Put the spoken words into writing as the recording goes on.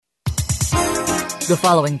The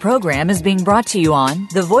following program is being brought to you on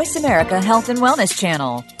the Voice America Health and Wellness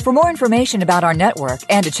Channel. For more information about our network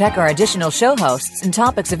and to check our additional show hosts and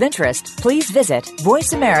topics of interest, please visit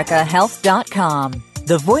voiceamericahealth.com.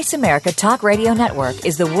 The Voice America Talk Radio Network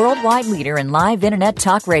is the worldwide leader in live Internet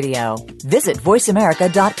talk radio. Visit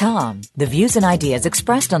voiceamerica.com. The views and ideas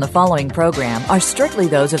expressed on the following program are strictly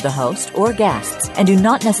those of the host or guests and do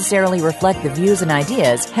not necessarily reflect the views and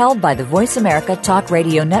ideas held by the Voice America Talk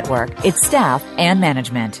Radio Network, its staff, and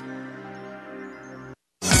management.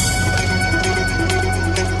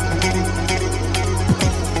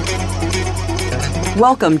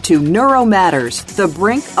 Welcome to Neuro Matters, the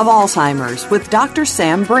brink of Alzheimer's with Dr.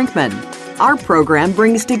 Sam Brinkman. Our program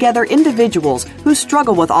brings together individuals who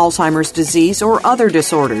struggle with Alzheimer's disease or other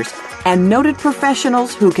disorders and noted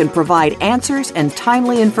professionals who can provide answers and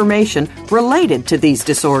timely information related to these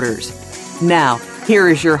disorders. Now, here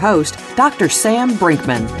is your host, Dr. Sam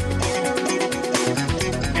Brinkman.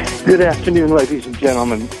 Good afternoon, ladies and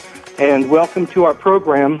gentlemen, and welcome to our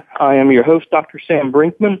program. I am your host, Dr. Sam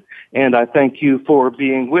Brinkman, and I thank you for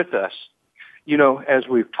being with us. You know, as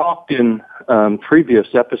we've talked in previous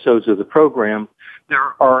episodes of the program,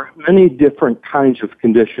 there are many different kinds of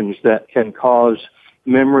conditions that can cause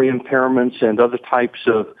memory impairments and other types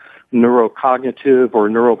of neurocognitive or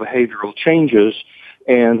neurobehavioral changes.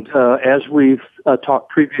 And as we've talked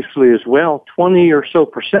previously as well, 20 or so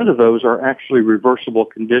 % of those are actually reversible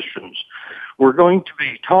conditions. We're going to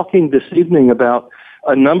be talking this evening about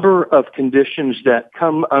a number of conditions that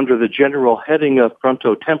come under the general heading of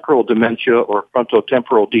frontotemporal dementia or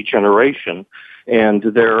frontotemporal degeneration. And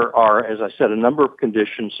there are, as I said, a number of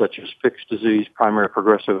conditions such as fixed disease, primary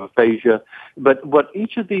progressive aphasia. But what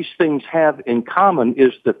each of these things have in common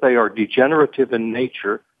is that they are degenerative in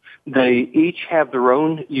nature. They each have their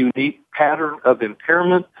own unique pattern of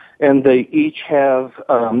impairment, and they each have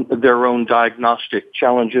their own diagnostic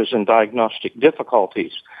challenges and diagnostic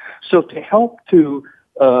difficulties. So to help to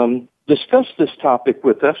discuss this topic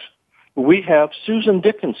with us, we have Susan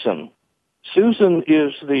Dickinson. Susan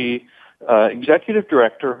is the executive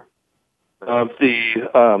director of the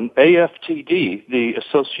AFTD, the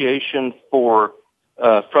Association for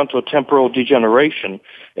Frontotemporal Degeneration,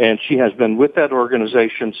 and she has been with that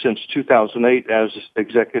organization since 2008 as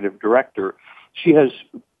executive director. She has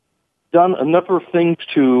done a number of things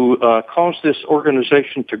to cause this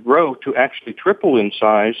organization to grow, to actually triple in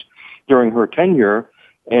size during her tenure,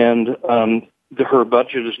 and her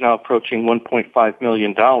budget is now approaching $1.5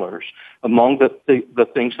 million. Among the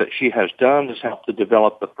things that she has done is helped to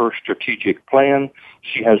develop the first strategic plan.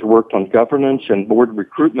 She has worked on governance and board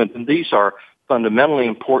recruitment, and these are fundamentally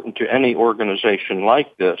important to any organization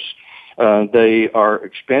like this. They are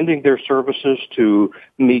expanding their services to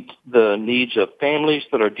meet the needs of families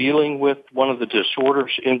that are dealing with one of the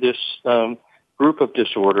disorders in this group of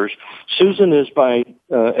disorders. Susan is, by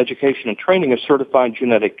education and training, a certified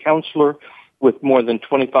genetic counselor with more than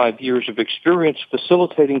 25 years of experience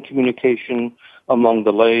facilitating communication among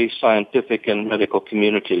the lay, scientific, and medical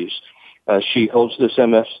communities. She holds this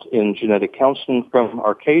MS in genetic counseling from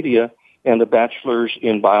Arcadia and a bachelor's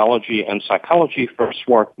in biology and psychology from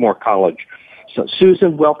Swarthmore College. So,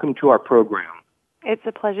 Susan, welcome to our program. It's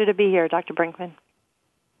a pleasure to be here, Dr. Brinkman.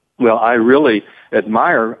 Well, I really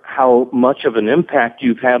admire how much of an impact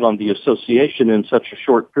you've had on the association in such a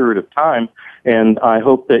short period of time, and I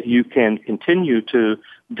hope that you can continue to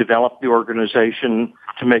develop the organization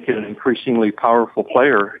to make it an increasingly powerful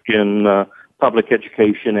player in public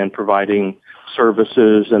education and providing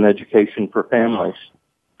services and education for families.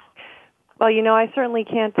 Well, you know, I certainly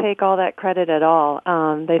can't take all that credit at all.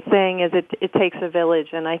 The saying is it takes a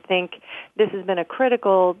village, and I think this has been a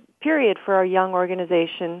critical period for our young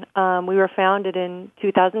organization. We were founded in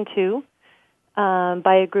 2002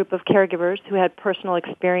 by a group of caregivers who had personal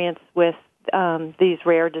experience with these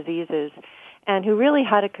rare diseases and who really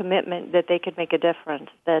had a commitment that they could make a difference,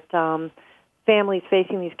 that families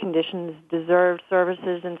facing these conditions deserved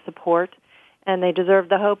services and support, and they deserve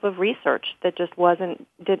the hope of research that just wasn't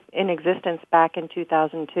in existence back in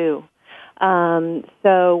 2002.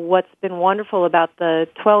 So what's been wonderful about the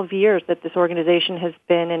 12 years that this organization has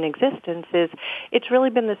been in existence is it's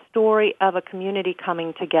really been the story of a community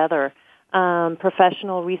coming together,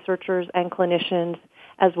 professional researchers and clinicians,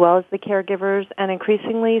 as well as the caregivers, and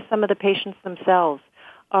increasingly some of the patients themselves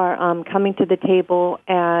are coming to the table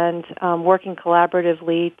and working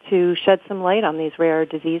collaboratively to shed some light on these rare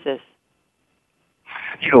diseases.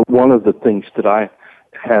 You know, one of the things that I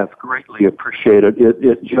have greatly appreciated,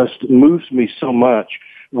 it just moves me so much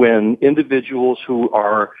when individuals who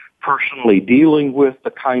are personally dealing with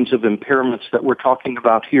the kinds of impairments that we're talking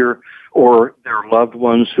about here, or their loved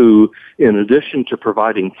ones who, in addition to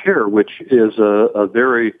providing care, which is a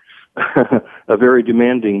very a very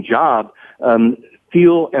demanding job,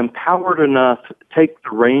 feel empowered enough to take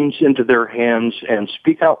the reins into their hands and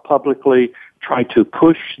speak out publicly, try to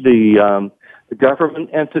push the government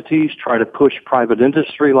entities, try to push private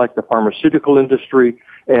industry like the pharmaceutical industry,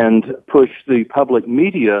 and push the public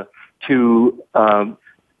media to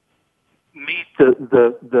meet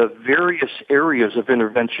the various areas of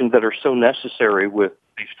intervention that are so necessary with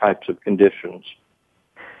these types of conditions.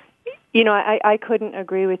 You know, I couldn't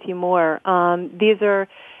agree with you more. These are,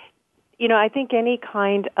 you know, I think any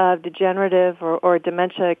kind of degenerative or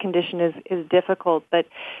dementia condition is difficult, but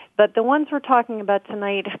the ones we're talking about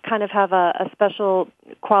tonight kind of have a special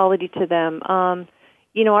quality to them.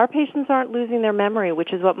 You know, our patients aren't losing their memory,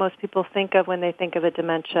 which is what most people think of when they think of a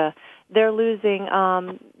dementia. They're losing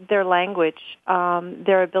their language,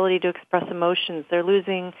 their ability to express emotions. They're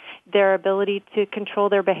losing their ability to control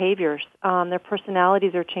their behaviors. Their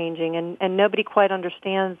personalities are changing, and nobody quite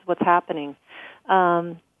understands what's happening.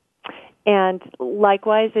 And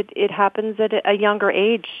likewise, it happens at a younger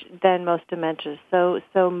age than most dementias.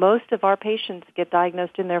 So most of our patients get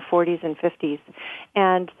diagnosed in their 40s and 50s,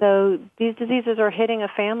 and so these diseases are hitting a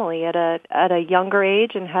family at a younger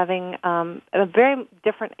age and having a very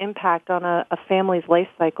different impact on a family's life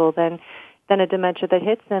cycle than a dementia that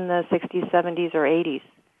hits in the 60s, 70s, or 80s.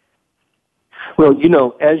 Well, you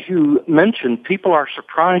know, as you mentioned, people are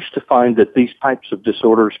surprised to find that these types of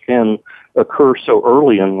disorders can occur so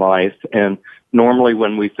early in life. And normally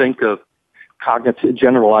when we think of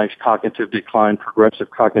generalized cognitive decline,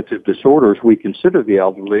 progressive cognitive disorders, we consider the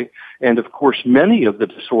elderly. And of course, many of the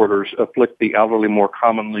disorders afflict the elderly more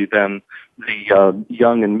commonly than the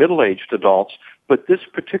young and middle-aged adults. But this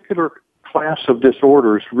particular class of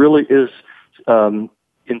disorders really is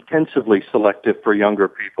intensively selective for younger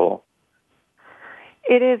people.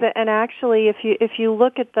 It is, and actually, if you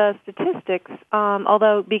look at the statistics,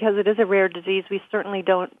 although because it is a rare disease, we certainly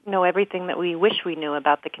don't know everything that we wish we knew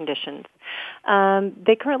about the conditions.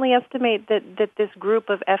 They currently estimate that this group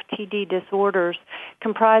of FTD disorders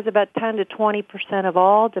comprise about 10 to 20% of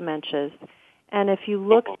all dementias. And if you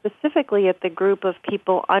look specifically at the group of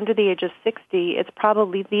people under the age of 60, it's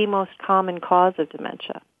probably the most common cause of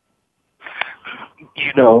dementia.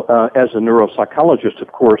 You know, as a neuropsychologist,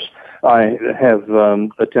 of course, I have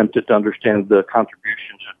attempted to understand the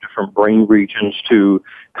contributions of different brain regions to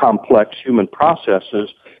complex human processes.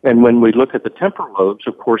 And when we look at the temporal lobes,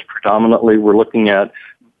 of course, predominantly we're looking at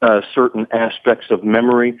certain aspects of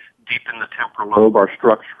memory. Deep in the temporal lobe are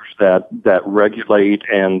structures that regulate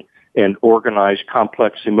and organize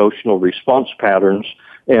complex emotional response patterns.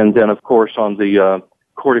 And then, of course, on the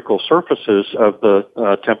cortical surfaces of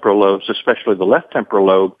the temporal lobes, especially the left temporal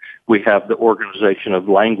lobe, we have the organization of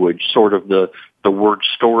language, sort of the word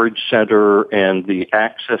storage center and the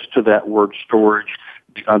access to that word storage,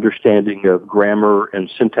 the understanding of grammar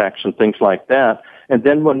and syntax and things like that. And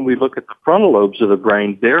then when we look at the frontal lobes of the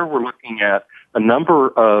brain, there we're looking at a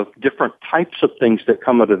number of different types of things that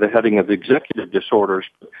come under the heading of executive disorders.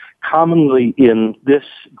 Commonly in this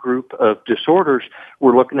group of disorders,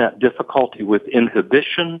 we're looking at difficulty with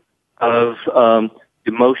inhibition of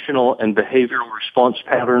emotional and behavioral response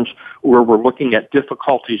patterns, where we're looking at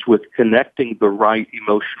difficulties with connecting the right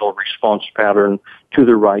emotional response pattern to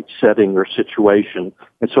the right setting or situation.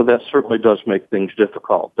 And so that certainly does make things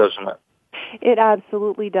difficult, doesn't it? It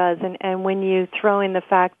absolutely does. And when you throw in the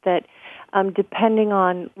fact that depending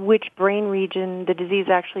on which brain region the disease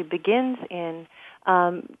actually begins in,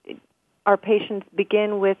 our patients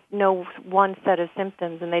begin with no one set of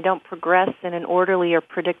symptoms, and they don't progress in an orderly or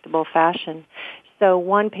predictable fashion. So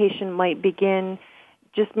one patient might begin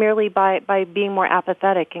just merely by being more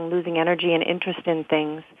apathetic and losing energy and interest in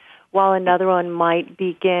things, while another one might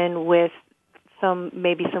begin with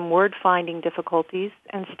maybe some word-finding difficulties,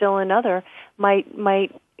 and still another might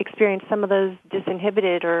experience some of those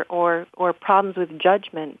disinhibited or problems with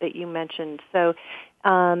judgment that you mentioned. So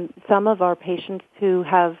some of our patients who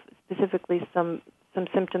have specifically some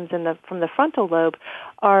symptoms from the frontal lobe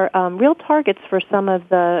are real targets for some of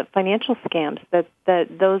the financial scams that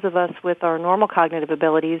those of us with our normal cognitive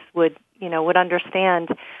abilities would understand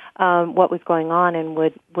what was going on and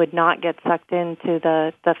would not get sucked into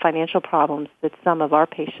the financial problems that some of our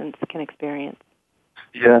patients can experience.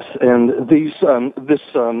 Yes, and this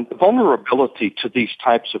vulnerability to these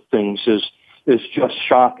types of things is just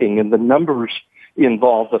shocking, and the numbers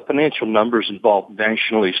involved, the financial numbers involved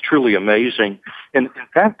nationally is truly amazing. And in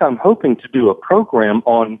fact, I'm hoping to do a program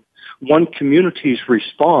on one community's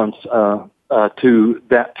response, to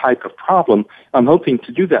that type of problem. I'm hoping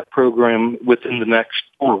to do that program within the next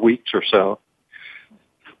 4 weeks or so.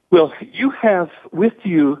 Well, you have with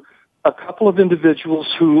you a couple of individuals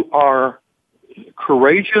who are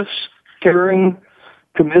courageous, caring,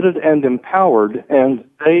 committed, and empowered, and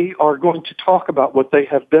they are going to talk about what they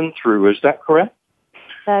have been through. Is that correct?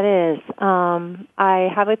 That is. I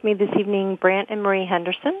have with me this evening Brant and Marie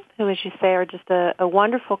Henderson, who, as you say, are just a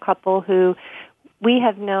wonderful couple who we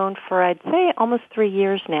have known for, I'd say, almost 3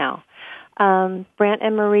 years now. Brant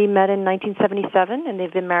and Marie met in 1977, and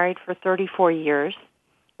they've been married for 34 years.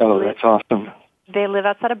 Oh, that's awesome. They live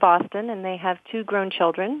outside of Boston, and they have 2 grown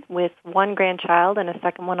children with 1 grandchild and a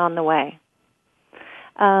second one on the way.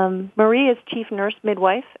 Marie is chief nurse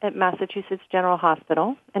midwife at Massachusetts General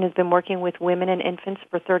Hospital and has been working with women and infants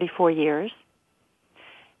for 34 years.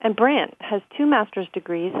 And Brant has 2 master's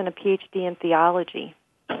degrees and a PhD in theology.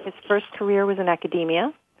 His first career was in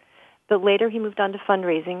academia, but later he moved on to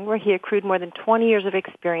fundraising, where he accrued more than 20 years of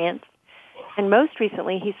experience. And most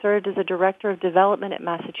recently, he served as a director of development at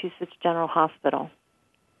Massachusetts General Hospital.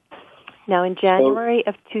 Now, in January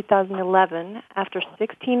of 2011, after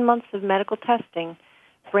 16 months of medical testing,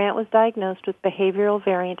 Brant was diagnosed with behavioral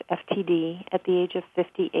variant FTD at the age of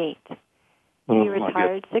 58. He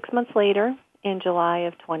retired 6 months later in July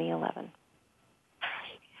of 2011.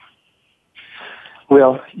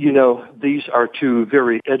 Well, these are 2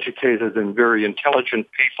 very educated and very intelligent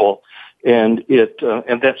people, and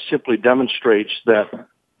that simply demonstrates that,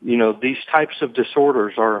 these types of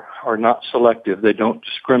disorders are not selective. They don't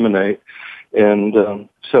discriminate. And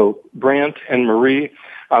so, Brant and Marie,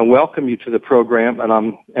 I welcome you to the program,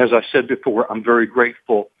 and as I said before, I'm very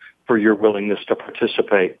grateful for your willingness to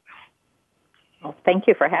participate. Well, thank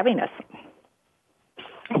you for having us.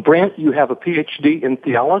 Brant, you have a PhD in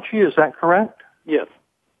theology, is that correct? Yes.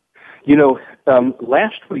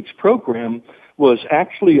 Last week's program was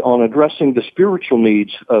actually on addressing the spiritual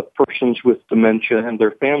needs of persons with dementia and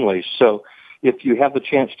their families. So if you have the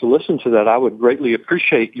chance to listen to that, I would greatly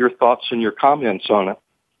appreciate your thoughts and your comments on it.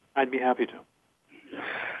 I'd be happy to.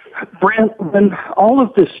 Brant, when all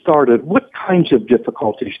of this started, what kinds of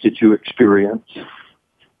difficulties did you experience?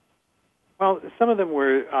 Well, some of them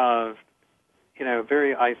were,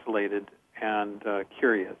 very isolated and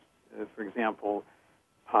curious. For example,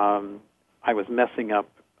 I was messing up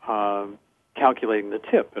calculating the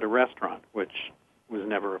tip at a restaurant, which was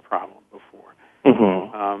never a problem before.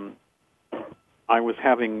 Mm-hmm. I was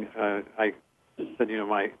having, I said,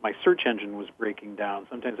 my search engine was breaking down.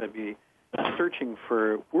 Sometimes I'd be searching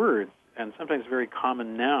for words and sometimes very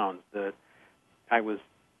common nouns that I was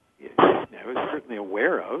certainly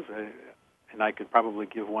aware of, and I could probably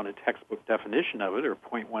give one a textbook definition of it or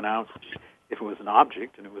point one out. If it was an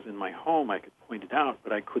object and it was in my home, I could point it out,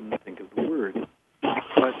 but I couldn't think of the word.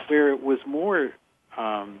 But where it was more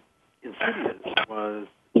insidious was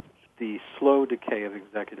the slow decay of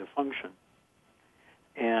executive function.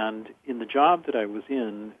 And in the job that I was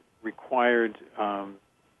in required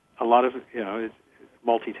a lot of,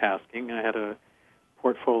 multitasking. I had a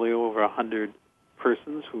portfolio of over 100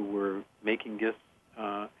 persons who were making gifts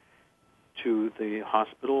to the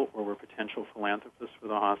hospital or were potential philanthropists for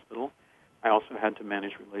the hospital. I also had to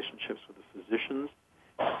manage relationships with the physicians,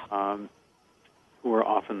 who were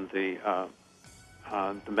often the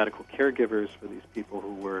medical caregivers for these people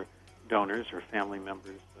who were donors or family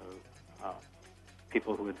members of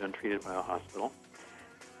people who had been treated by a hospital.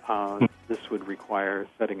 This would require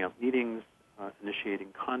setting up meetings, initiating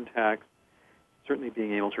contacts, certainly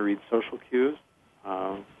being able to read social cues,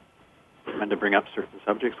 when to bring up certain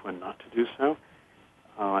subjects, when not to do so.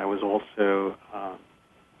 I was also,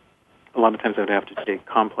 a lot of times I would have to take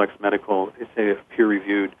complex medical, say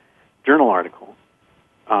peer-reviewed journal articles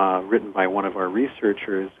written by one of our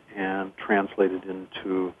researchers and translated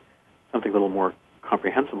into something a little more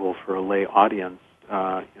comprehensible for a lay audience,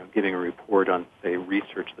 giving a report on, say,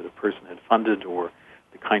 research that a person had funded or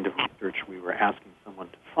the kind of research we were asking someone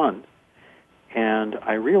to fund. And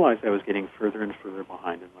I realized I was getting further and further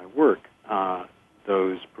behind in my work.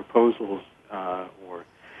 Those proposals or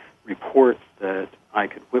reports that I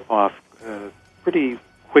could whip off pretty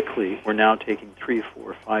quickly were now taking 3,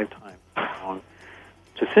 4, 5 times as long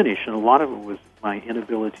to finish. And a lot of it was my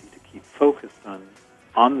inability to keep focused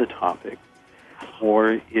on the topic,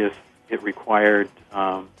 or if it required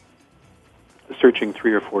searching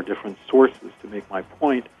 3 or 4 different sources to make my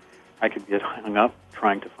point, I could get hung up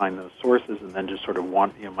trying to find those sources and then just sort of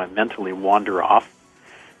mentally wander off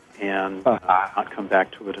and not come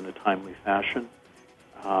back to it in a timely fashion.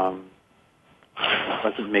 I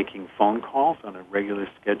wasn't making phone calls on a regular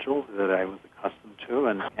schedule that I was accustomed to,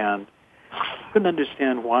 and couldn't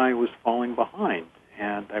understand why I was falling behind.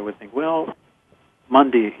 And I would think, well,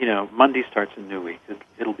 Monday starts a new week.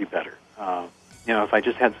 It'll be better. If I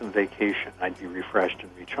just had some vacation, I'd be refreshed and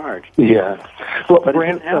recharged. Yeah. Well, But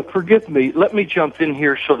Brant, forgive me. Let me jump in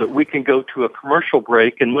here so that we can go to a commercial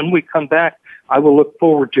break. And when we come back, I will look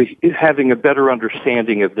forward to having a better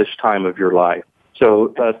understanding of this time of your life.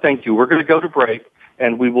 So thank you. We're going to go to break,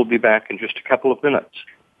 and we will be back in just a couple of minutes.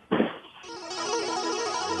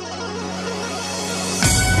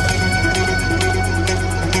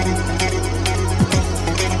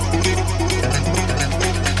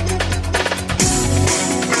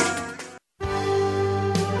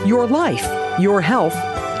 Your life, your health,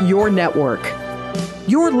 your network.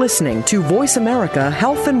 You're listening to Voice America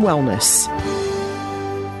Health and Wellness.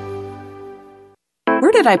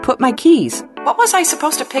 Where did I put my keys? What was I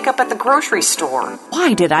supposed to pick up at the grocery store?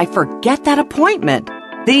 Why did I forget that appointment?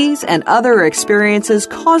 These and other experiences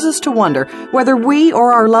cause us to wonder whether we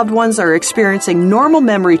or our loved ones are experiencing normal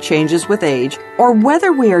memory changes with age, or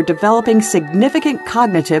whether we are developing significant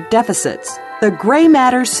cognitive deficits. The Gray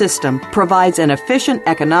Matter system provides an efficient,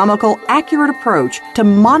 economical, accurate approach to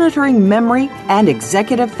monitoring memory and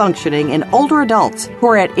executive functioning in older adults who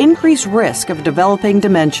are at increased risk of developing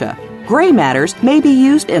dementia. Gray Matters may be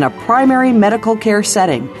used in a primary medical care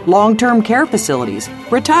setting, long-term care facilities,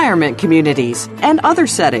 retirement communities, and other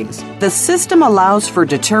settings. The system allows for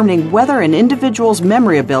determining whether an individual's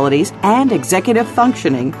memory abilities and executive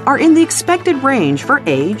functioning are in the expected range for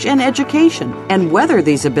age and education, and whether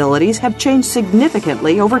these abilities have changed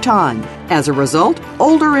significantly over time. As a result,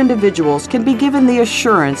 older individuals can be given the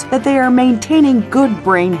assurance that they are maintaining good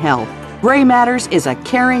brain health. Gray Matters is a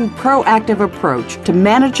caring, proactive approach to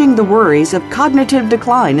managing the worries of cognitive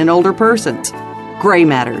decline in older persons. Gray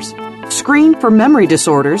Matters. Screen for memory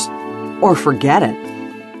disorders or forget it.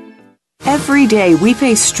 Every day we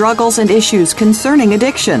face struggles and issues concerning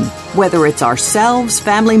addiction, whether it's ourselves,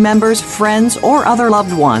 family members, friends, or other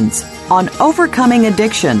loved ones. On Overcoming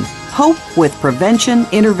Addiction, Hope with Prevention,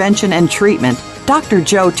 Intervention, and Treatment, Dr.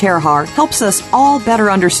 Joe Terhar helps us all better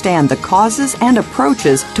understand the causes and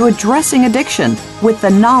approaches to addressing addiction with the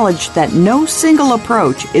knowledge that no single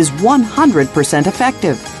approach is 100%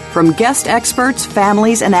 effective. From guest experts,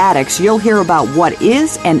 families, and addicts, you'll hear about what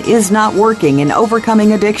is and is not working in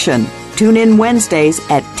overcoming addiction. Tune in Wednesdays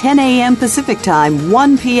at 10 a.m. Pacific Time,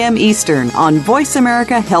 1 p.m. Eastern on Voice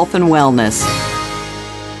America Health and Wellness.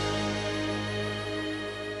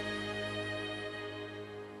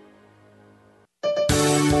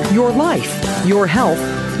 Your life, your health,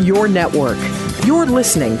 your network. You're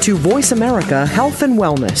listening to Voice America Health and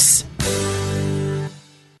Wellness.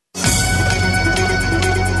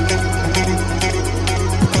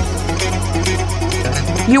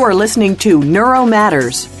 You are listening to Neuro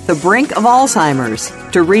Matters, the brink of Alzheimer's.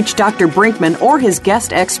 To reach Dr. Brinkman or his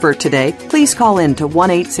guest expert today, please call in to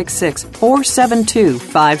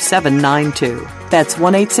 1-866-472-5792. That's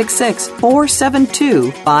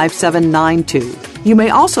 1-866-472-5792. You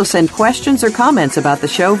may also send questions or comments about the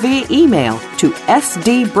show via email to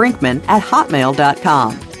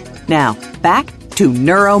sdbrinkman@hotmail.com. Now, back to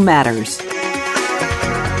Neuro Matters.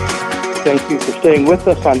 Thank you for staying with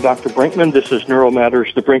us. I'm Dr. Brinkman. This is Neuro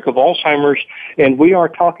Matters, the brink of Alzheimer's, and we are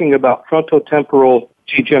talking about frontotemporal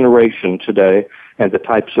degeneration today and the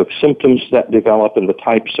types of symptoms that develop and the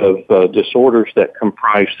types of disorders that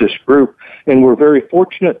comprise this group. And we're very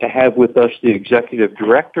fortunate to have with us the executive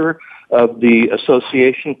director of the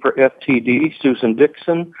Association for FTD, Susan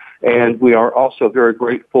Dixon, and we are also very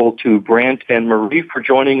grateful to Brant and Marie for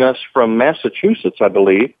joining us from Massachusetts, I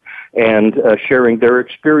believe, and sharing their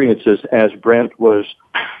experiences as Brant was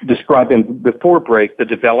describing before break the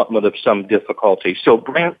development of some difficulty. So,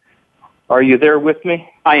 Brant, are you there with me?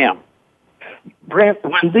 I am. Brant,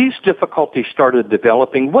 when these difficulties started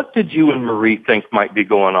developing, what did you and Marie think might be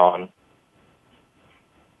going on?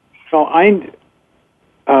 So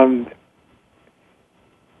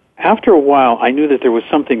after a while, I knew that there was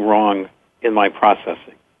something wrong in my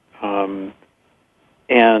processing.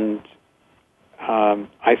 And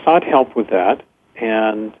I sought help with that.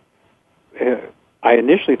 And I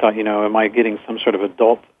initially thought, am I getting some sort of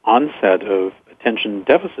adult onset of attention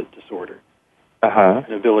deficit disorder,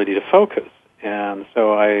 an ability to focus? And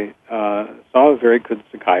so I saw a very good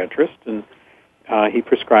psychiatrist, and he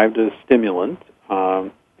prescribed a stimulant.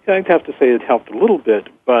 I'd have to say it helped a little bit,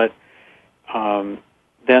 but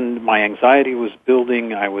then my anxiety was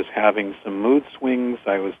building. I was having some mood swings.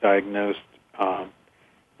 I was diagnosed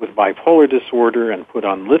with bipolar disorder and put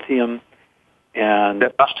on lithium. And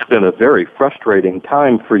that must have been a very frustrating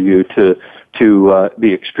time for you to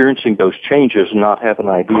be experiencing those changes and not have an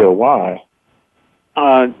idea why.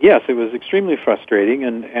 Yes, it was extremely frustrating,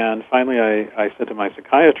 and finally I said to my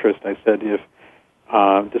psychiatrist, I said, if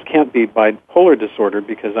this can't be bipolar disorder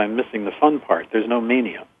because I'm missing the fun part. There's no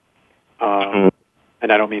mania. And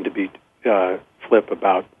I don't mean to be flip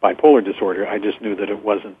about bipolar disorder. I just knew that it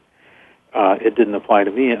wasn't, it didn't apply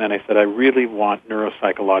to me. And then I said, I really want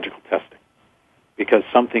neuropsychological testing because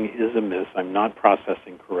something is amiss. I'm not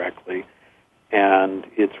processing correctly. And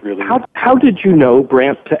it's really... How did you know,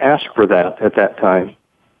 Brant, to ask for that at that time?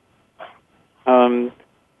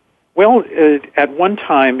 Well, at one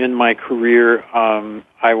time in my career,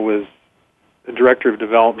 I was the director of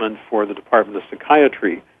development for the Department of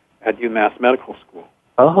Psychiatry at UMass Medical School.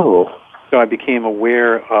 Oh. So I became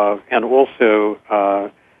aware of, and also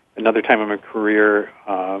another time in my career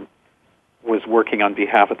was working on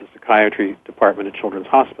behalf of the Psychiatry Department at Children's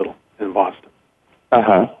Hospital in Boston.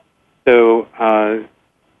 Uh-huh. So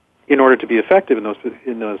in order to be effective in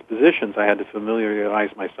those positions, I had to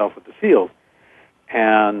familiarize myself with the field.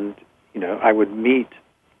 And, I would meet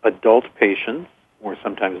adult patients or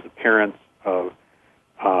sometimes the parents of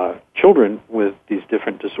children with these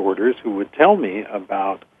different disorders who would tell me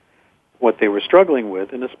about what they were struggling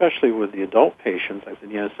with, and especially with the adult patients. I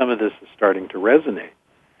said, some of this is starting to resonate.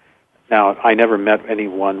 Now, I never met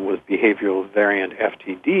anyone with behavioral variant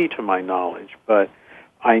FTD to my knowledge, but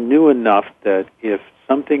I knew enough that if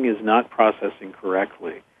something is not processing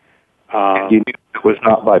correctly... you knew it was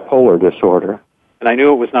not bipolar disorder. And I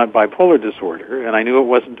knew it was not bipolar disorder, and I knew it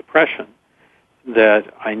wasn't depression,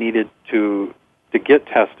 that I needed to get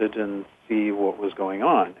tested and see what was going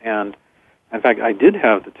on. And, in fact, I did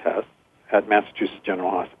have the test at Massachusetts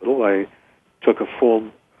General Hospital. I took a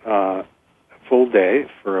full day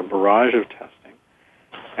for a barrage of testing,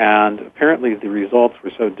 and apparently the results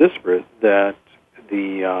were so disparate that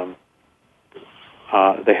the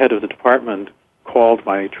head of the department called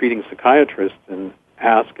my treating psychiatrist and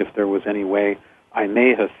asked if there was any way I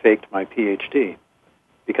may have faked my PhD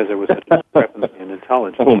because there was such a discrepancy in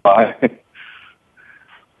intelligence. Oh, my.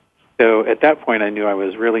 So at that point, I knew I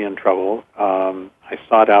was really in trouble. I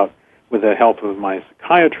sought out, with the help of my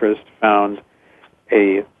psychiatrist, found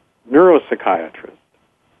a neuropsychiatrist,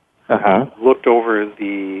 looked over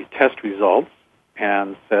the test results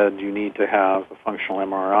and said, you need to have a functional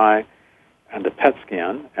MRI and a PET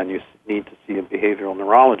scan, and you need to see a behavioral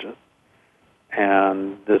neurologist.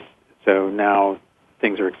 And so now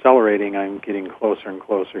things are accelerating. I'm getting closer and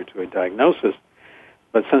closer to a diagnosis.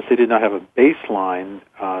 But since they did not have a baseline,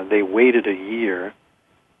 they waited a year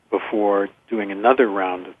before doing another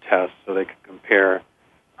round of tests so they could compare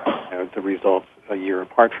the results a year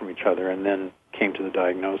apart from each other, and then came to the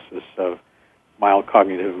diagnosis of mild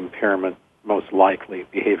cognitive impairment, most likely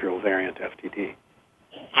behavioral variant FTD.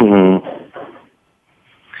 Mm-hmm.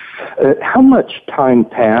 How much time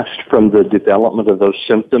passed from the development of those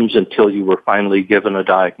symptoms until you were finally given a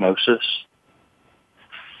diagnosis?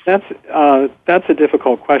 That's a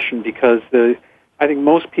difficult question because I think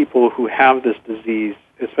most people who have this disease,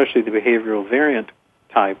 especially the behavioral variant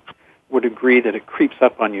type, would agree that it creeps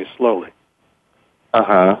up on you slowly.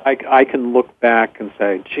 I can look back and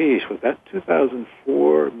say, geez, was that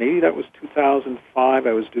 2004? Maybe that was 2005.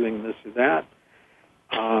 I was doing this or that.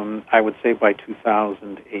 I would say by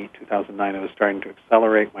 2008, 2009, I was starting to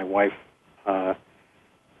accelerate. My wife was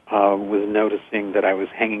noticing that I was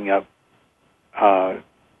hanging up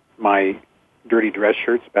my dirty dress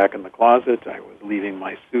shirts back in the closet. I was leaving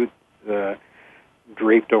my suit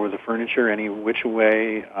draped over the furniture any which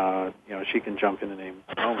way. She can jump in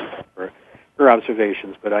a moment for her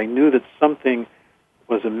observations, but I knew that something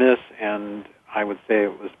was amiss, and I would say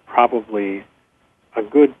it was probably a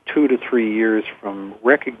good 2 to 3 years from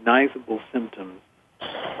recognizable symptoms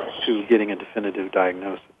to getting a definitive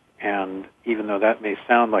diagnosis. And even though that may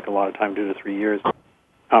sound like a lot of time, 2 to 3 years,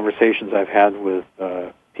 conversations I've had with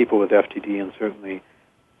people with FTD, and certainly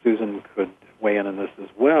Susan could weigh in on this as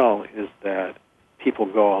well, is that people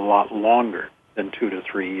go a lot longer than 2 to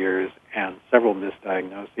 3 years and several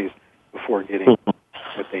misdiagnoses before getting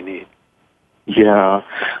what they need. Yeah.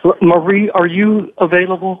 Marie, are you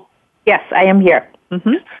available? Yes, I am here.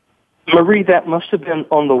 Mm-hmm. Marie, that must have been,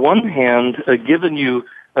 on the one hand, given you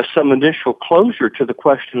some initial closure to the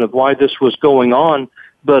question of why this was going on,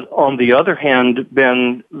 but on the other hand,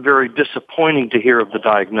 been very disappointing to hear of the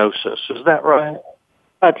diagnosis. Is that right?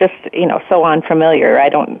 Well, just, so unfamiliar. I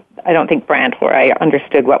don't think Brant or I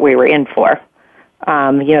understood what we were in for.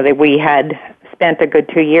 That we had spent a good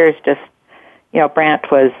 2 years just, Brant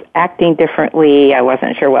was acting differently. I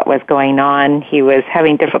wasn't sure what was going on. He was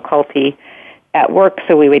having difficulty at work,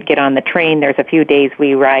 so we would get on the train. There's a few days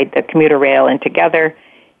we ride the commuter rail, and together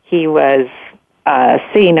he was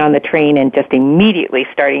sitting on the train and just immediately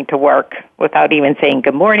starting to work without even saying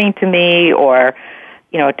good morning to me or,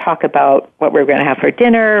 talk about what we were going to have for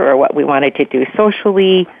dinner or what we wanted to do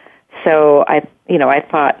socially. So I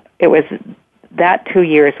thought it was that 2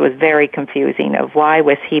 years was very confusing of why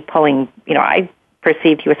was he pulling, I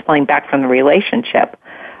perceived he was pulling back from the relationship.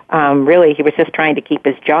 Really, he was just trying to keep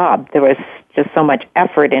his job. There was just so much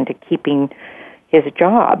effort into keeping his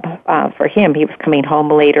job for him. He was coming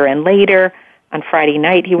home later and later. On Friday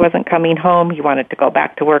night, he wasn't coming home. He wanted to go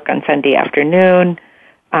back to work on Sunday afternoon.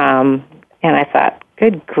 And I thought,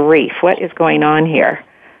 good grief, what is going on here?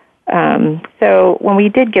 So when we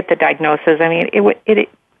did get the diagnosis, I mean,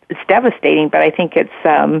 it's devastating, but I think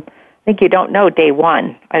I think you don't know day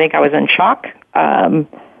one. I think I was in shock. And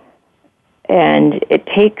it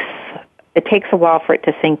takes a while for it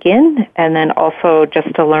to sink in, and then also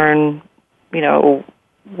just to learn,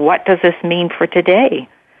 what does this mean for today?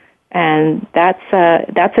 And that's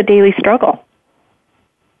a daily struggle.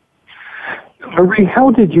 Marie,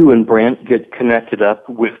 how did you and Brant get connected up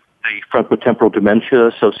with the Fronto-Temporal Dementia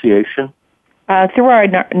Association? Through our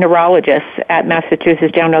neurologists at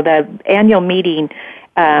Massachusetts General. The annual meeting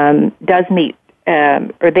does meet,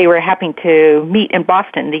 or they were having to meet in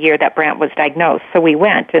Boston the year that Brant was diagnosed. So we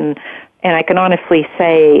went, and I can honestly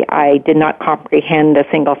say I did not comprehend a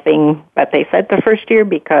single thing that they said the first year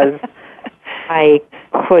because I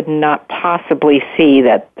could not possibly see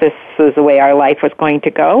that this was the way our life was going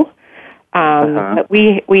to go. But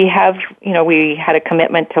we have, we had a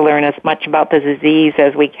commitment to learn as much about the disease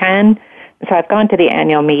as we can. So I've gone to the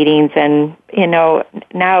annual meetings, and,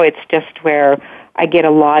 now it's just where I get a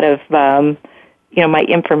lot of, my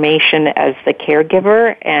information as the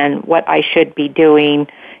caregiver and what I should be doing.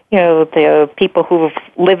 The people who've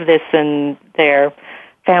lived this and their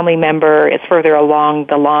family member is further along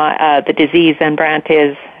the disease than Brant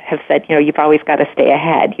is, have said, you've always got to stay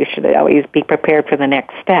ahead. You should always be prepared for the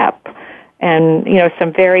next step. And,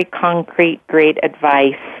 some very concrete, great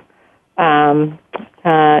advice. And,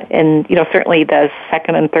 certainly the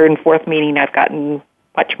second and third and fourth meeting, I've gotten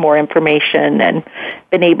much more information and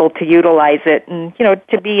been able to utilize it and,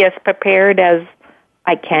 to be as prepared as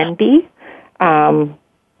I can be,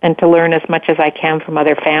 and to learn as much as I can from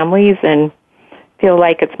other families and feel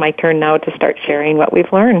like it's my turn now to start sharing what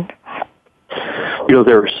we've learned.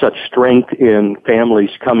 There is such strength in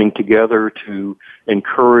families coming together to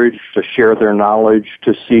encourage, to share their knowledge,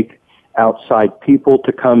 to seek outside people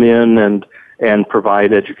to come in and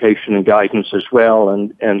provide education and guidance as well.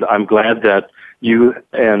 And I'm glad that you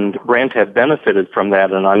and Brant have benefited from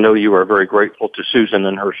that, and I know you are very grateful to Susan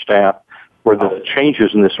and her staff for the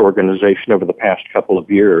changes in this organization over the past couple of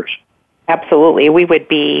years. Absolutely. We would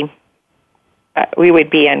be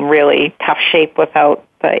in really tough shape without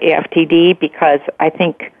the AFTD because I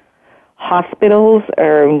think hospitals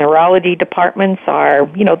or neurology departments are,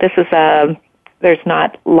 there's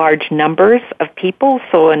not large numbers of people,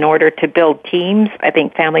 so in order to build teams, I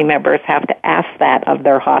think family members have to ask that of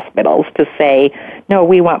their hospitals to say, no,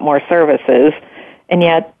 we want more services, and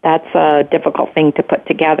yet that's a difficult thing to put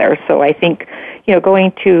together. So I think,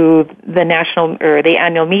 going to the national or the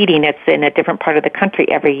annual meeting, it's in a different part of the country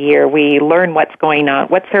every year. We learn what's going on,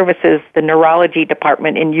 what services the neurology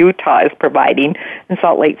department in Utah is providing in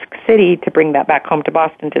Salt Lake City to bring that back home to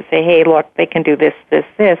Boston to say, hey, look, they can do this.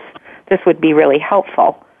 This would be really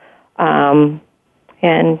helpful. And,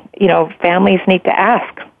 families need to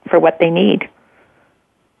ask for what they need.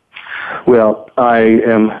 Well, I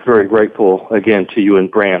am very grateful again to you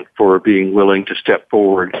and Brant for being willing to step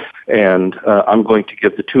forward. And I'm going to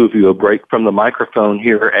give the two of you a break from the microphone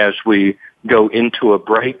here as we go into a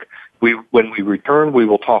break. When we return, we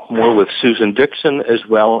will talk more with Susan Dixon as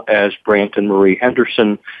well as Brant and Marie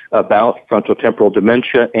Henderson about frontotemporal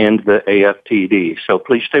dementia and the AFTD. So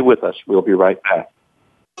please stay with us. We'll be right back.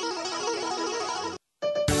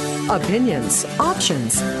 Opinions,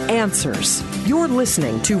 options, answers. You're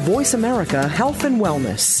listening to Voice America Health and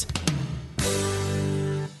Wellness.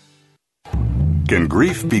 Can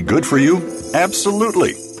grief be good for you?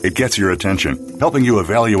 Absolutely. It gets your attention, helping you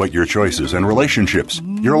evaluate your choices and relationships.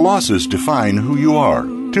 Your losses define who you are.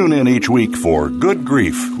 Tune in each week for Good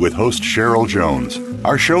Grief with host Cheryl Jones.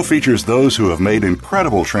 Our show features those who have made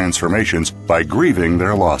incredible transformations by grieving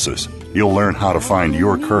their losses. You'll learn how to find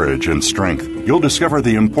your courage and strength. You'll discover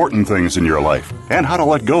the important things in your life and how to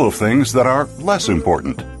let go of things that are less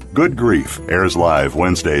important. Good Grief airs live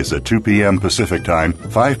Wednesdays at 2 p.m. Pacific Time,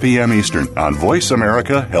 5 p.m. Eastern on Voice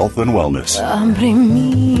America Health and Wellness.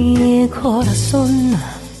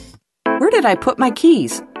 Where did I put my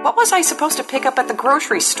keys? What was I supposed to pick up at the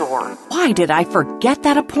grocery store? Why did I forget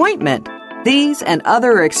that appointment? These and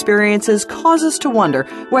other experiences cause us to wonder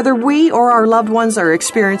whether we or our loved ones are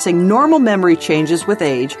experiencing normal memory changes with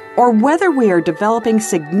age or whether we are developing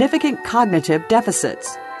significant cognitive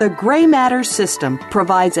deficits. The Gray Matters system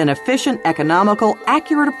provides an efficient, economical,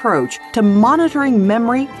 accurate approach to monitoring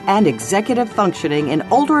memory and executive functioning in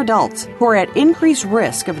older adults who are at increased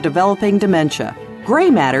risk of developing dementia.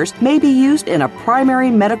 Gray Matters may be used in a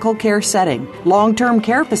primary medical care setting, long-term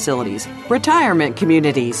care facilities, retirement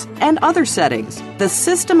communities, and other settings. The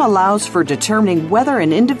system allows for determining whether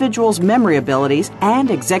an individual's memory abilities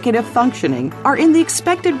and executive functioning are in the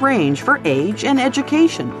expected range for age and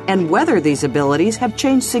education, and whether these abilities have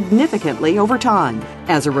changed significantly over time.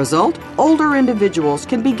 As a result, older individuals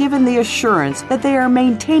can be given the assurance that they are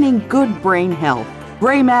maintaining good brain health.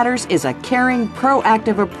 Gray Matters is a caring,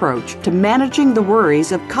 proactive approach to managing the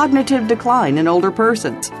worries of cognitive decline in older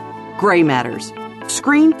persons. Gray Matters.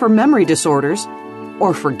 Screen for memory disorders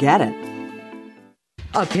or forget it.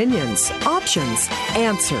 Opinions, options,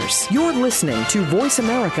 answers. You're listening to Voice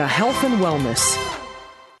America Health and Wellness.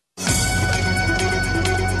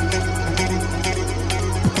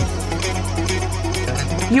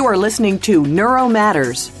 You are listening to Neuro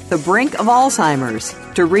Matters, the brink of Alzheimer's.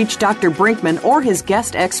 To reach Dr. Brinkman or his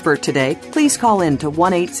guest expert today, please call in to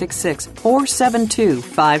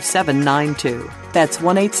 1-866-472-5792. That's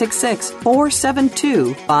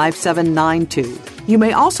 1-866-472-5792. You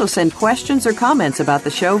may also send questions or comments about the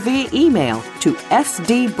show via email to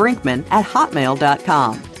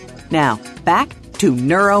sdbrinkman@hotmail.com. Now, back to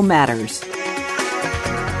Neuro Matters.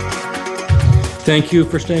 Thank you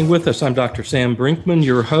for staying with us. I'm Dr. Sam Brinkman,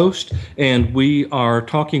 your host, and we are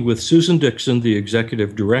talking with Susan Dixon, the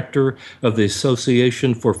Executive Director of the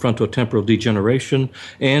Association for Fronto-Temporal Degeneration,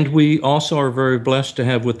 and we also are very blessed to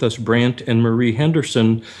have with us Brant and Marie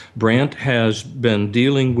Henderson. Brant has been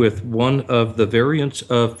dealing with one of the variants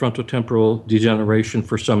of frontotemporal degeneration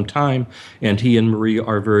for some time, and he and Marie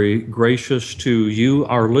are very gracious to you,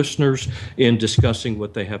 our listeners, in discussing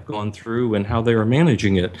what they have gone through and how they are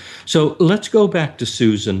managing it. So let's go back to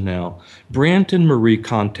Susan now. Brant and Marie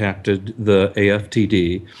contacted the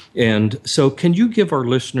AFTD, and so can you give our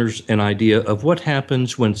listeners an idea of what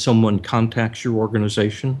happens when someone contacts your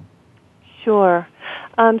organization? Sure.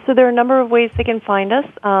 So there are a number of ways they can find us.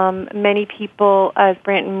 Many people, as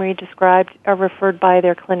Brant and Marie described, are referred by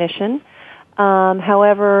their clinician.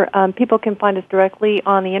 However, people can find us directly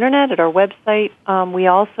on the Internet at our website. We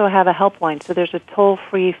also have a helpline, so there's a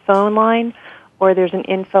toll-free phone line or there's an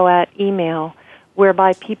info@email,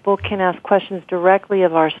 whereby people can ask questions directly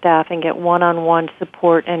of our staff and get one-on-one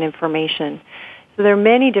support and information. So there are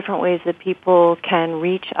many different ways that people can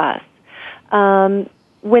reach us.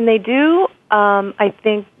 When they do, I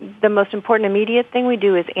think the most important immediate thing we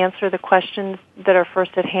do is answer the questions that are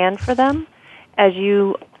first at hand for them. As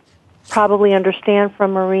you probably understand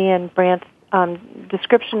from Marie and Brant's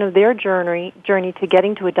description of their journey to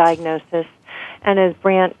getting to a diagnosis, and as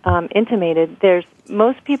Brant intimated,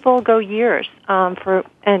 most people go years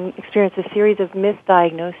and experience a series of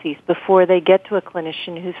misdiagnoses before they get to a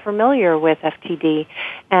clinician who's familiar with FTD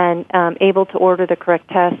and able to order the correct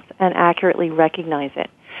tests and accurately recognize it.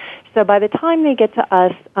 So by the time they get to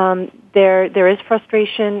us, there is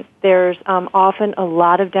frustration. There's often a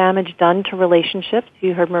lot of damage done to relationships.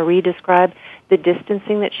 You heard Marie describe the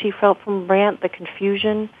distancing that she felt from Brant, the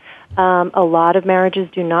confusion. A lot of marriages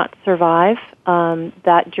do not survive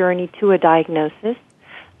that journey to a diagnosis.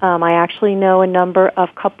 I actually know a number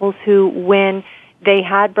of couples who, when they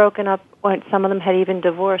had broken up, some of them had even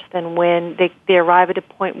divorced, and when they arrive at a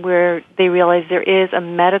point where they realize there is a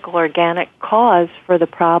medical organic cause for the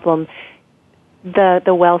problem,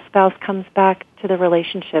 the well spouse comes back to the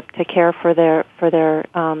relationship to care for the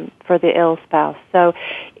ill spouse. So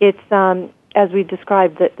it's as we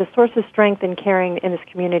described, the source of strength and caring in this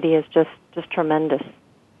community is just tremendous.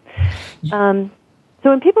 So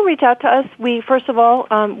when people reach out to us, we first of all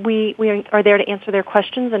we are there to answer their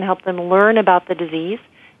questions and help them learn about the disease.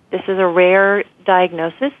 This is a rare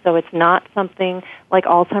diagnosis, so it's not something like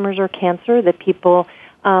Alzheimer's or cancer that people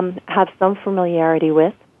have some familiarity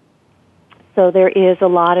with. So there is a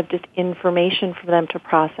lot of just information for them to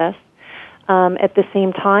process. At the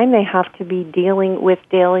same time, they have to be dealing with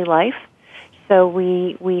daily life. So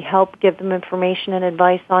we help give them information and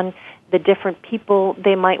advice on the different people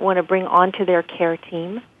they might want to bring onto their care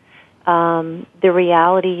team. The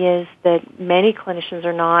reality is that many clinicians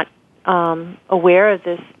are not aware of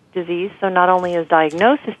this disease, so not only is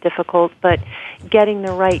diagnosis difficult, but getting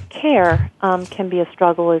the right care can be a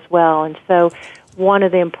struggle as well. And so one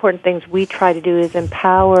of the important things we try to do is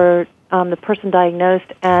empower the person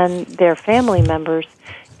diagnosed and their family members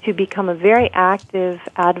to become a very active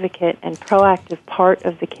advocate and proactive part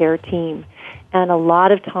of the care team. And a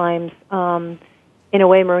lot of times, in a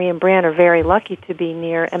way, Marie and Brant are very lucky to be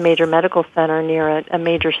near a major medical center, near a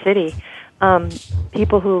major city.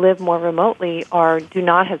 People who live more remotely do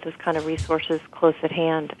not have this kind of resources close at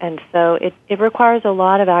hand. And so it requires a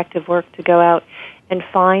lot of active work to go out and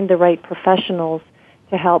find the right professionals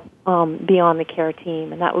to help be on the care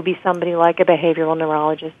team. And that would be somebody like a behavioral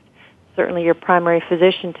neurologist, certainly your primary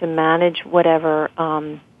physician, to manage whatever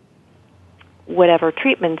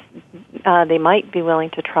treatments they might be willing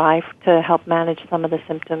to try to help manage some of the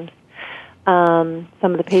symptoms. Some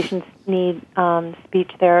of the patients need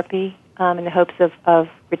speech therapy in the hopes of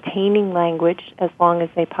retaining language as long as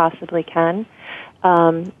they possibly can.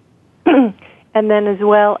 And then as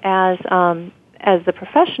well as the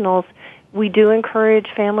professionals, we do encourage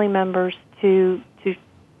family members to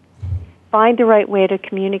find the right way to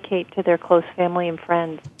communicate to their close family and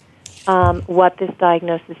friends what this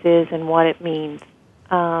diagnosis is and what it means.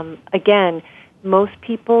 Again, most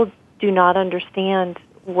people do not understand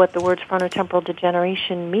what the words frontotemporal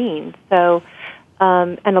degeneration mean. So,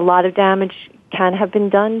 and a lot of damage can have been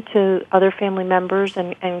done to other family members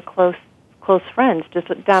and close friends, just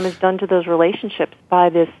damage done to those relationships by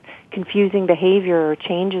this confusing behavior or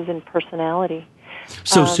changes in personality.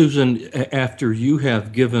 So, Susan, after you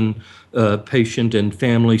have given patient and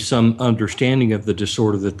family some understanding of the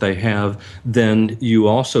disorder that they have, then you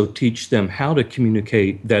also teach them how to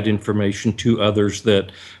communicate that information to others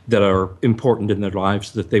that are important in their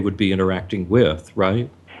lives that they would be interacting with, right?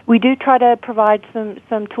 We do try to provide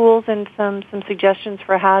some tools and some suggestions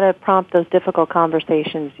for how to prompt those difficult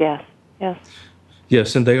conversations, yes.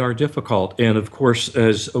 Yes, and they are difficult. And of course,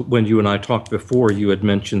 as when you and I talked before, you had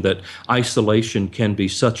mentioned that isolation can be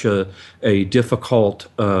such a difficult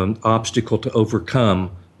obstacle to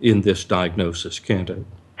overcome in this diagnosis, can't it?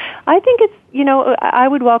 I think it's, I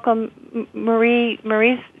would welcome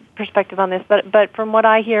Marie's perspective on this, but from what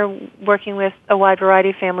I hear working with a wide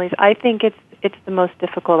variety of families, I think it's the most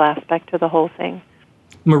difficult aspect of the whole thing.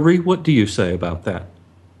 Marie, what do you say about that?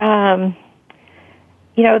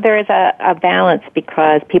 There is a balance,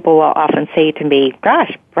 because people will often say to me,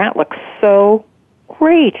 gosh, Brant looks so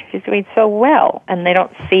great. She's doing so well. And they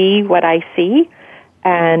don't see what I see.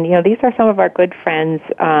 And, these are some of our good friends.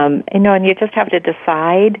 And you just have to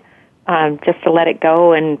decide just to let it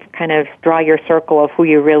go and kind of draw your circle of who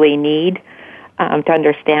you really need to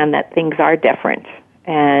understand that things are different.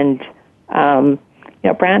 And,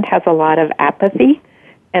 Brant has a lot of apathy,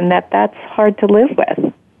 and that's hard to live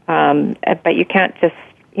with. But you can't just,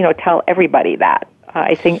 tell everybody that.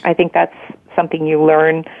 I think that's something you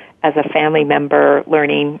learn as a family member,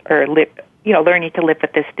 learning to live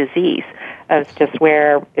with this disease. Of just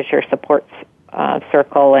where is your support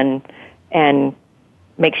circle, and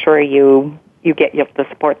make sure you get the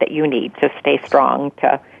support that you need to stay strong,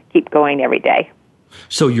 to keep going every day.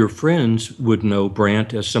 So your friends would know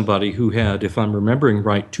Brant as somebody who had, if I'm remembering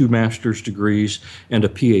right, 2 master's degrees and a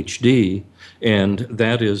PhD, and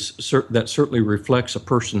that certainly reflects a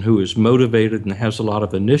person who is motivated and has a lot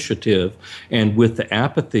of initiative, and with the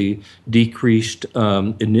apathy, decreased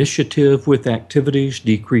initiative with activities,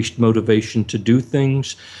 decreased motivation to do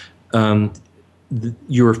things.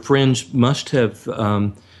 Your friends must have,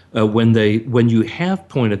 when you have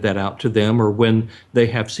pointed that out to them, or when they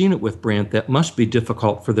have seen it with Brant, that must be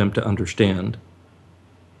difficult for them to understand.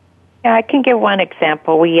 Yeah, I can give one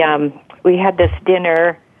example. We had this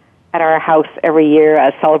dinner at our house every year,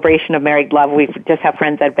 a celebration of married love. We just have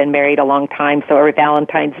friends that have been married a long time, so every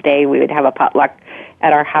Valentine's Day we would have a potluck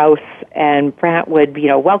at our house, and Brant would,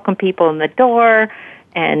 welcome people in the door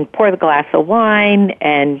and pour the glass of wine,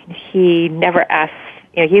 and he never asked,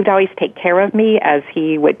 he would always take care of me as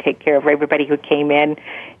he would take care of everybody who came in.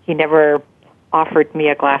 He never offered me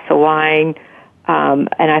a glass of wine, and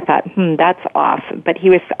I thought, that's off. But he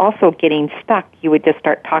was also getting stuck. He would just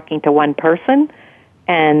start talking to one person,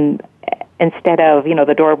 and instead of,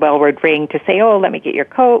 the doorbell would ring to say, oh, let me get your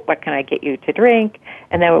coat, what can I get you to drink?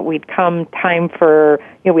 And then we'd come time for,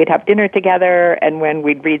 we'd have dinner together, and when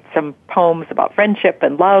we'd read some poems about friendship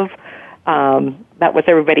and love, that was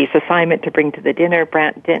everybody's assignment to bring to the dinner.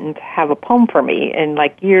 Brant didn't have a poem for me, and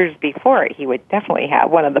years before, he would definitely have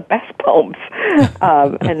one of the best poems.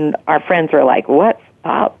 And our friends were like, what's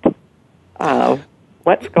up?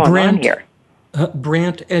 What's going on here?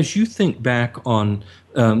 Brant, as you think back on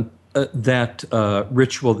that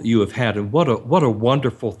ritual that you have had, and what a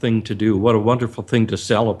wonderful thing to do, what a wonderful thing to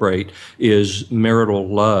celebrate is marital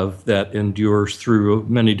love that endures through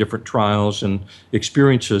many different trials and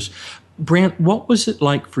experiences. Brant, what was it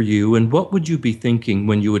like for you, and what would you be thinking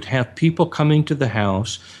when you would have people coming to the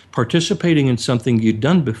house, participating in something you'd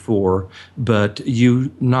done before, but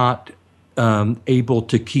you not able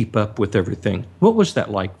to keep up with everything? What was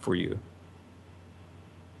that like for you?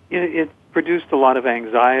 It produced a lot of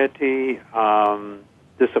anxiety,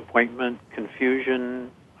 disappointment,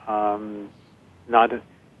 confusion. Not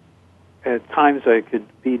at times I could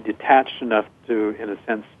be detached enough to, in a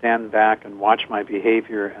sense, stand back and watch my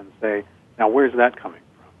behavior and say, "Now, where's that coming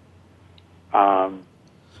from?"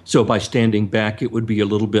 So by standing back, it would be a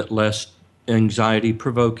little bit less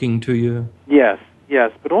anxiety-provoking to you? Yes,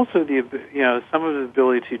 but also some of the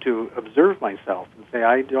ability to observe myself and say,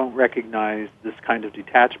 I don't recognize this kind of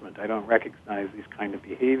detachment. I don't recognize these kind of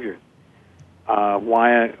behaviors.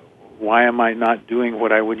 Why am I not doing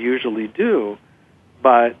what I would usually do?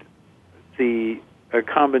 But a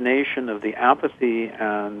combination of the apathy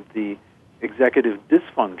and the executive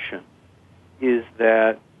dysfunction is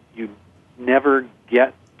that you never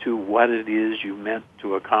get to what it is you meant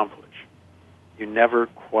to accomplish. You never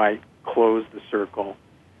quite close the circle.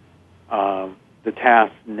 The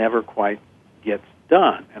task never quite gets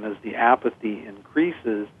done. And as the apathy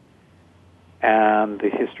increases and the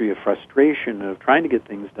history of frustration of trying to get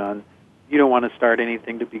things done, you don't want to start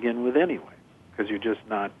anything to begin with anyway, because you're just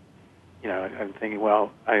not, I'm thinking,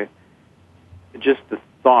 just the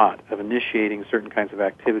thought of initiating certain kinds of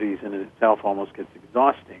activities in itself almost gets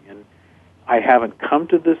exhausting. And I haven't come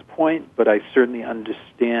to this point, but I certainly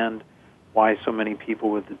understand why so many people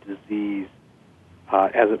with the disease,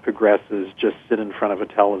 as it progresses, just sit in front of a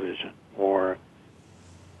television or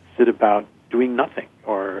sit about doing nothing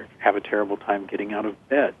or have a terrible time getting out of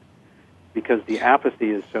bed, because the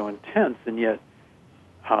apathy is so intense, and yet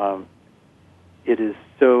it is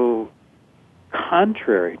so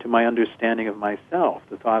contrary to my understanding of myself,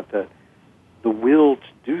 the thought that the will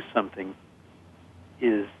to do something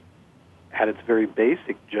is, at its very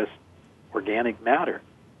basic, just organic matter.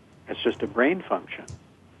 It's just a brain function.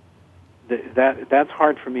 That's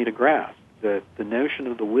hard for me to grasp, that the notion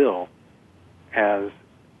of the will as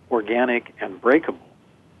organic and breakable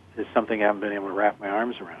is something I haven't been able to wrap my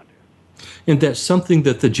arms around. And that's something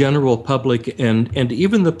that the general public and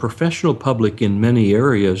even the professional public in many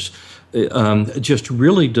areas just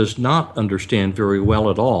really does not understand very well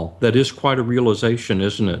at all. That is quite a realization,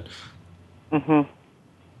 isn't it? Mm-hmm.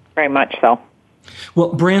 Very much so.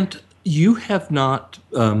 Well, Brant, you have not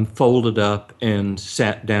folded up and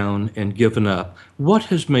sat down and given up. What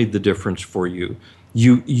has made the difference for you?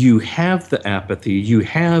 You have the apathy. You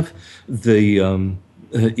have the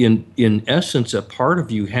in essence, a part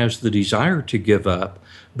of you has the desire to give up,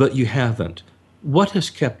 but you haven't. What has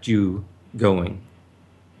kept you going?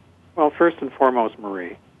 Well, first and foremost,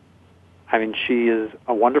 Marie. I mean, she is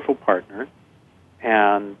a wonderful partner,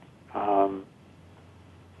 and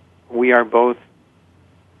we are both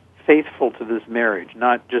faithful to this marriage,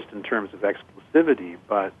 not just in terms of exclusivity,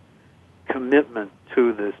 but commitment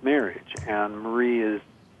to this marriage. And Marie is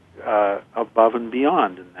above and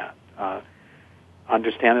beyond in that.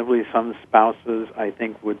 Understandably, some spouses, I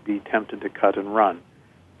think, would be tempted to cut and run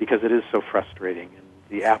because it is so frustrating, and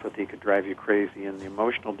the apathy could drive you crazy, and the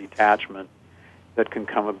emotional detachment that can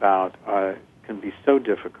come about can be so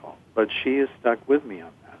difficult. But she is stuck with me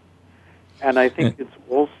on that. And I think it's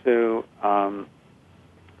also, I'm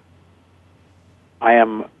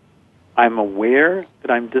aware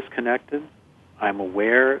that I'm disconnected. I'm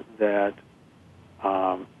aware that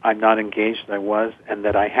I'm not engaged as I was, and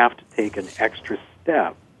that I have to take an extra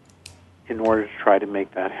step in order to try to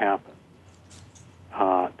make that happen.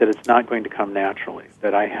 That it's not going to come naturally,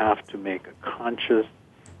 that I have to make a conscious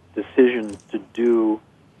decision to do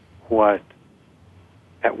what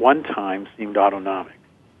at one time seemed autonomic.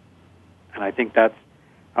 And I think that's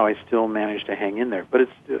how I still manage to hang in there. But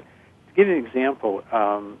it's, to give you an example,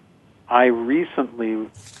 I recently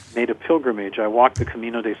made a pilgrimage. I walked the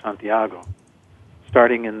Camino de Santiago,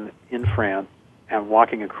 starting in France and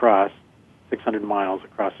walking across 600 miles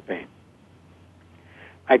across Spain.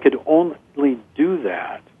 I could only do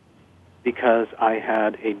that because I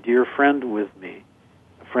had a dear friend with me,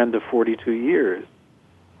 a friend of 42 years,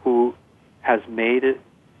 who has made it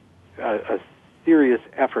a serious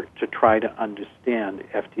effort to try to understand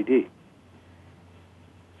FTD.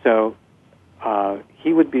 So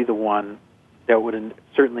he would be the one that would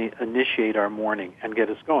certainly initiate our morning and get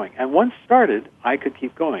us going. And once started, I could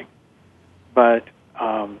keep going. But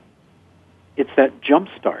it's that jump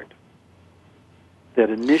start that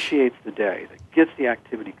initiates the day, that gets the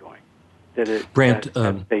activity going, that it Brant,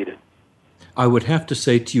 has faded. I would have to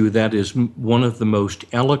say to you that is one of the most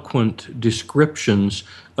eloquent descriptions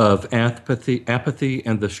of apathy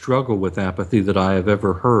and the struggle with apathy that I have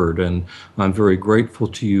ever heard. And I'm very grateful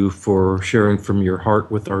to you for sharing from your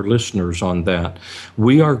heart with our listeners on that.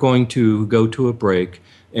 We are going to go to a break.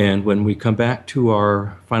 And when we come back to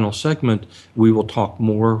our final segment, we will talk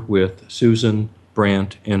more with Susan,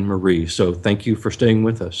 Brant, and Marie. So thank you for staying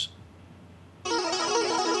with us.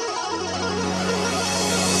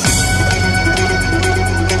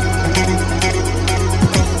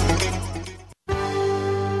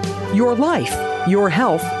 Your life, your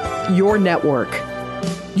health, your network.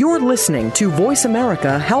 You're listening to Voice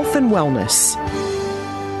America Health and Wellness.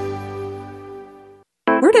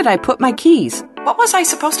 Where did I put my keys? What was I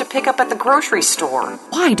supposed to pick up at the grocery store?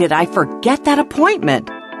 Why did I forget that appointment?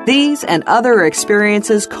 These and other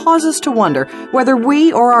experiences cause us to wonder whether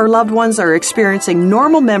we or our loved ones are experiencing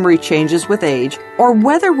normal memory changes with age, or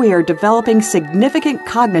whether we are developing significant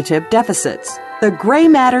cognitive deficits. The Gray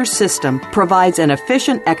Matter system provides an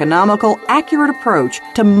efficient, economical, accurate approach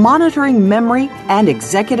to monitoring memory and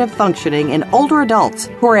executive functioning in older adults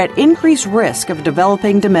who are at increased risk of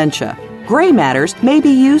developing dementia. Gray Matters may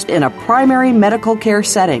be used in a primary medical care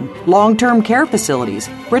setting, long-term care facilities,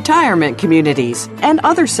 retirement communities, and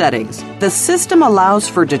other settings. The system allows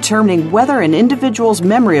for determining whether an individual's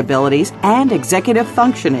memory abilities and executive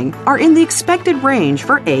functioning are in the expected range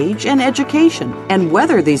for age and education, and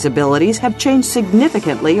whether these abilities have changed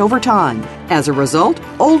significantly over time. As a result,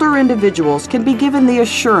 older individuals can be given the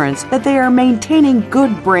assurance that they are maintaining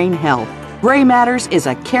good brain health. Gray Matters is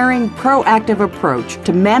a caring, proactive approach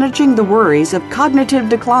to managing the worries of cognitive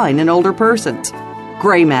decline in older persons.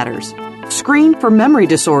 Gray Matters. Screen for memory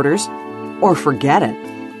disorders or forget it.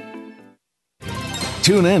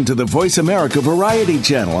 Tune in to the Voice America Variety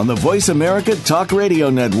channel on the Voice America Talk Radio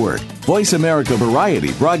Network. Voice America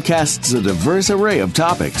Variety broadcasts a diverse array of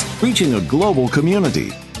topics, reaching a global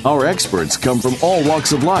community. Our experts come from all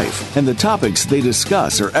walks of life, and the topics they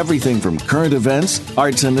discuss are everything from current events,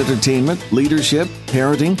 arts and entertainment, leadership,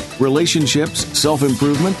 parenting, relationships,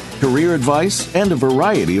 self-improvement, career advice, and a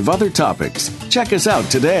variety of other topics. Check us out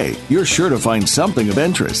today. You're sure to find something of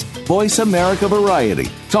interest. Voice America Variety.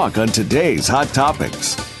 Talk on today's hot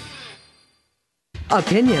topics.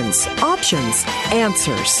 Opinions, options,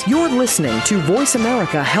 answers. You're listening to Voice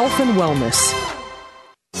America Health and Wellness.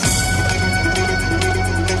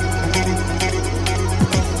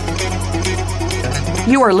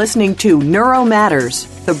 You are listening to Neuro Matters,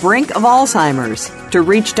 the brink of Alzheimer's. To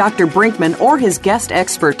reach Dr. Brinkman or his guest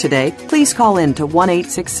expert today, please call in to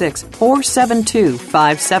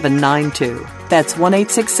 1-866-472-5792. That's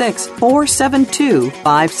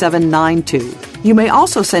 1-866-472-5792. You may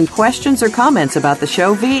also send questions or comments about the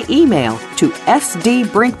show via email to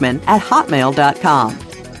sdbrinkman@hotmail.com.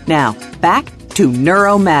 Now, back to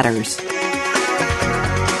Neuro Matters.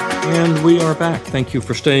 And we are back. Thank you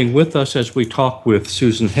for staying with us as we talk with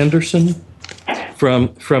Susan Henderson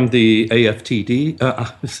from the AFTD.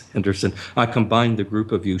 Henderson. I combined the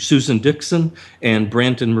group of you, Susan Dixon and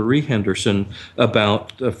Brandon Marie Henderson,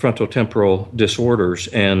 about frontotemporal disorders.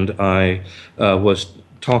 And I was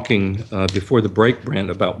talking before the break, Brant,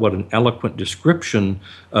 about what an eloquent description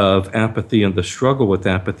of apathy and the struggle with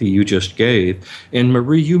apathy you just gave. And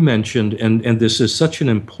Marie, you mentioned, and this is such an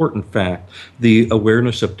important fact, the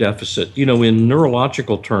awareness of deficit. You know, in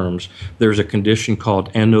neurological terms, there's a condition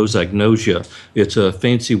called anosognosia. It's a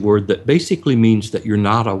fancy word that basically means that you're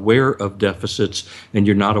not aware of deficits and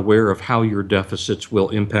you're not aware of how your deficits will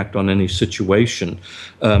impact on any situation.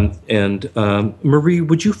 Marie,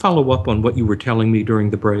 would you follow up on what you were telling me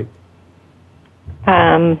during the break?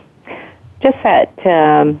 Just that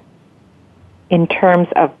in terms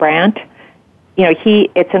of Brant, you know,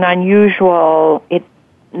 it's an unusual,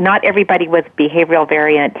 not everybody with behavioral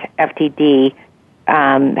variant FTD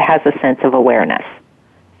has a sense of awareness.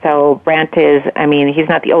 So Brant is, I mean, he's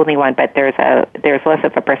not the only one, but there's less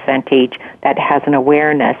of a percentage that has an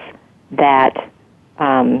awareness that,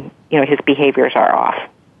 his behaviors are off.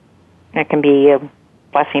 It can be a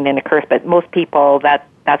blessing and a curse, but most people, that's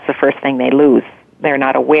the first thing they lose. They're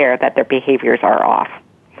not aware that their behaviors are off.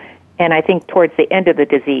 And I think towards the end of the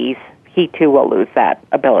disease, he too will lose that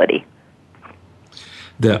ability.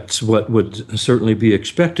 That's what would certainly be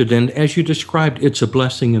expected. And as you described, it's a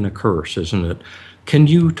blessing and a curse, isn't it? Can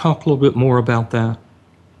you talk a little bit more about that?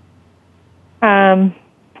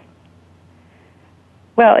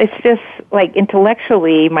 Well, it's just like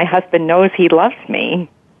intellectually, my husband knows he loves me,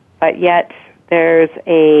 but yet there's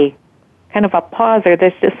a kind of a pause, or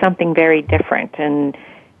there's just something very different. And,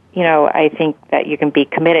 I think that you can be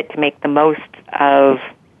committed to make the most of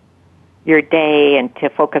your day and to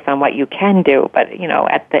focus on what you can do. But, you know,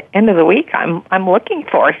 at the end of the week, I'm looking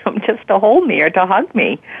for him just to hold me or to hug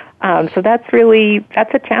me. So that's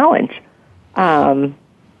a challenge. And,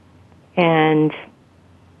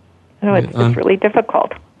 you know, it's really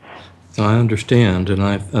difficult. I understand, and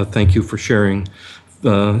I thank you for sharing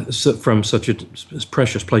from such a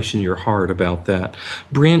precious place in your heart about that.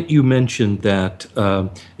 Brent, you mentioned that,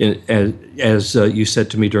 as you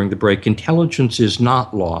said to me during the break, intelligence is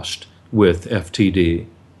not lost with FTD,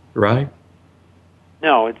 right?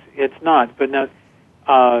 No, it's not. But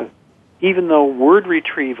now, even though word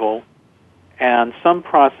retrieval and some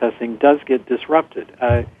processing does get disrupted,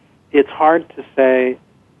 it's hard to say,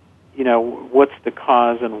 you know, what's the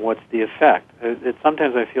cause and what's the effect.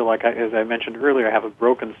 Sometimes I feel like, as I mentioned earlier, I have a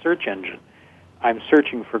broken search engine. I'm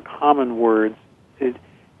searching for common words, and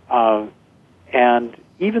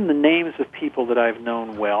even the names of people that I've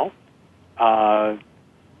known well, I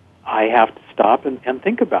have to stop and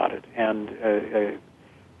think about it. And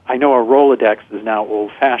I know a Rolodex is now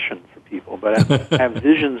old-fashioned for people, but I have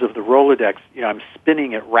visions of the Rolodex. You know, I'm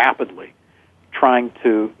spinning it rapidly, trying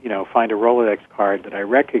to, you know, find a Rolodex card that I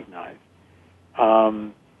recognize.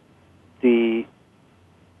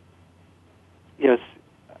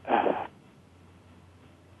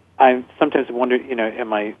 I sometimes wonder, you know,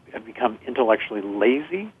 have become intellectually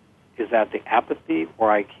lazy? Is that the apathy,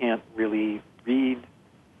 or I can't really read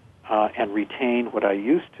and retain what I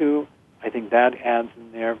used to? I think that adds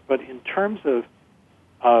in there. But in terms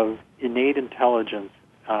of innate intelligence,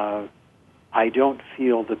 I don't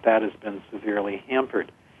feel that has been severely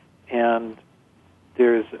hampered. And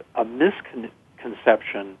there's a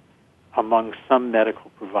misconception among some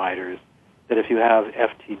medical providers that if you have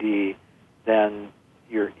FTD, then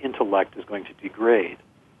your intellect is going to degrade.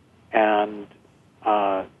 And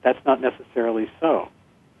that's not necessarily so.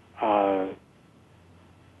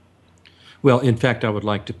 Well, in fact, I would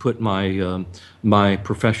like to put my my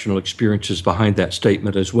professional experiences behind that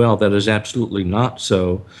statement as well. That is absolutely not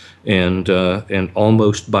so, and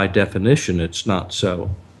almost by definition, it's not so.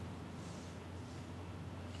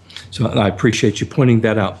 So I appreciate you pointing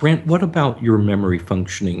that out. Brent, what about your memory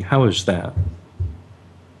functioning? How is that?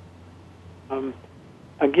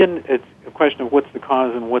 Again, it's a question of what's the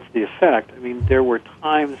cause and what's the effect. I mean, there were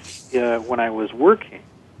times when I was working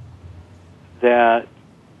that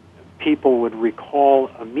people would recall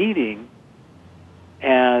a meeting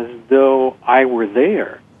as though I were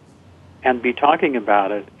there and be talking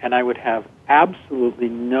about it, and I would have absolutely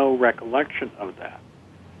no recollection of that.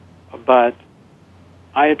 But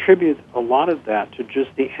I attribute a lot of that to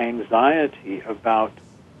just the anxiety about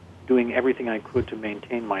doing everything I could to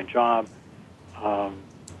maintain my job.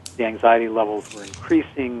 The anxiety levels were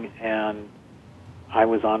increasing, and I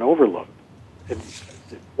was on overload.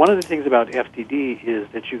 One of the things about FTD is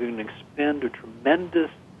that you can expend a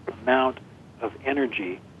tremendous amount of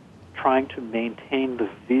energy trying to maintain the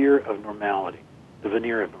veneer of normality.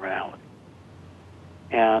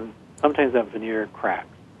 And sometimes that veneer cracks.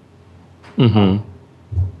 Mm-hmm.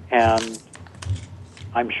 And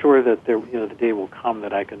I'm sure that the day will come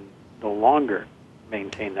that I can no longer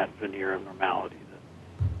maintain that veneer of normality,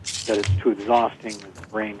 that it's too exhausting, that the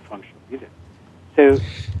brain function will be there. So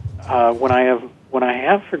when I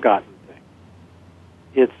have forgotten things,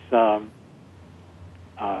 it's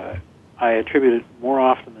I attribute it more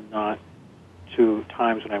often than not to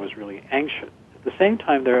times when I was really anxious. At the same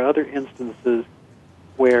time, there are other instances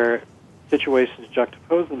where situations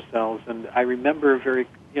juxtapose themselves, and I remember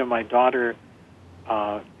my daughter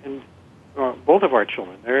and both of our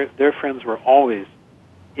children, their friends were always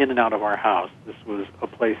in and out of our house. This was a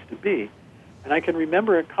place to be. And I can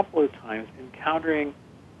remember a couple of times encountering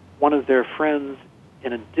one of their friends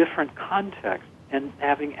in a different context and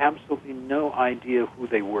having absolutely no idea who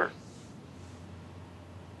they were.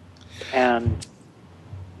 And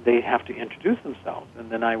they have to introduce themselves, and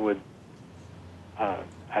then I was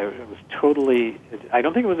totally, I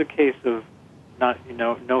don't think it was a case of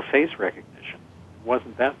no face recognition. It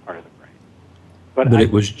wasn't that part of the brain. But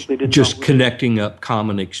it was just connecting up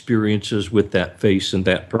common experiences with that face and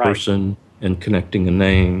that person, right, and connecting a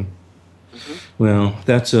name. Mm-hmm. Well,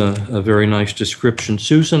 that's a very nice description.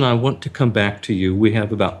 Susan, I want to come back to you. We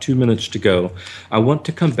have about 2 minutes to go. I want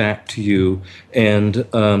to come back to you and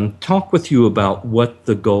talk with you about what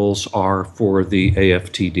the goals are for the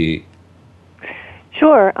AFTD.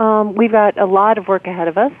 Sure. We've got a lot of work ahead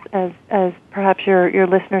of us, as perhaps your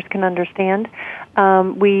listeners can understand.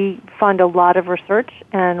 We fund a lot of research,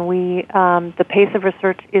 and the pace of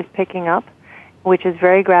research is picking up, which is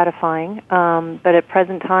very gratifying. But at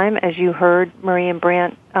present time, as you heard Marie and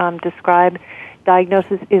Brant describe,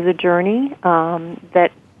 diagnosis is a journey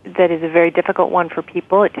that that is a very difficult one for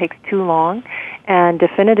people. It takes too long, and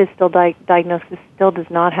definitive diagnosis still does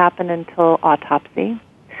not happen until autopsy.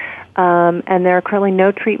 And there are currently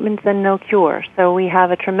no treatments and no cure. So we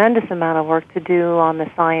have a tremendous amount of work to do on the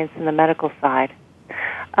science and the medical side.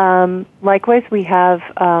 Likewise, we have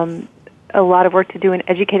a lot of work to do in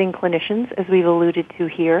educating clinicians, as we've alluded to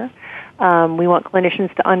here. We want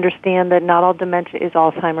clinicians to understand that not all dementia is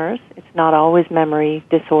Alzheimer's. It's not always memory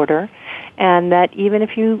disorder. And that even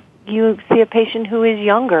if you see a patient who is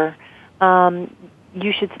younger,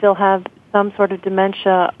 you should still have some sort of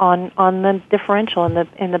dementia on the differential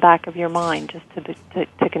in the back of your mind, just to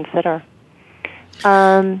consider.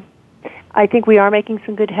 I think we are making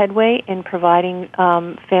some good headway in providing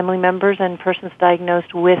family members and persons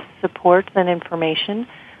diagnosed with supports and information.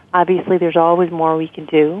 Obviously, there's always more we can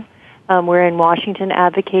do. We're in Washington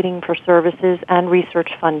advocating for services and research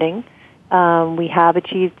funding. We have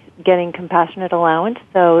achieved getting compassionate allowance,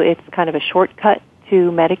 so it's kind of a shortcut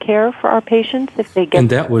to Medicare for our patients if they get. And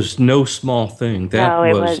that was no small thing. That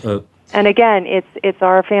was. And again, it's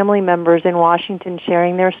our family members in Washington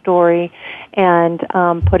sharing their story and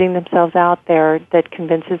putting themselves out there that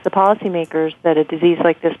convinces the policymakers that a disease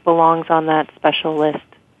like this belongs on that special list.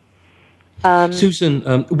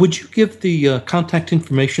 Susan, would you give the contact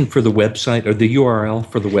information for the website or the URL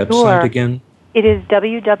for the website again? It is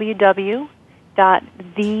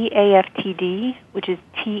www.theaftd, which is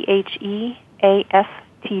THEAFTD.org.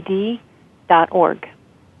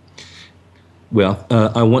 Well,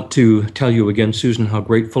 I want to tell you again, Susan, how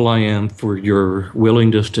grateful I am for your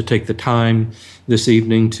willingness to take the time this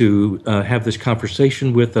evening to have this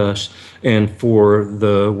conversation with us, and for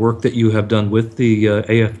the work that you have done with the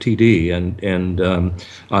AFTD. And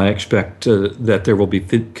I expect that there will be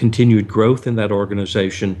continued growth in that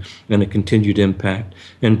organization and a continued impact.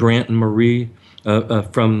 And Brant and Marie,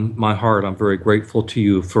 from my heart, I'm very grateful to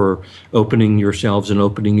you for opening yourselves and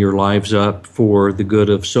opening your lives up for the good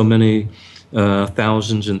of so many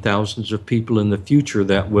thousands and thousands of people in the future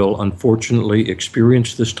that will unfortunately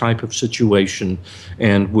experience this type of situation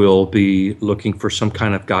and will be looking for some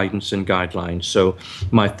kind of guidance and guidelines. So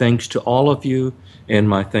my thanks to all of you, and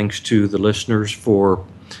my thanks to the listeners for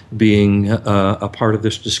being a part of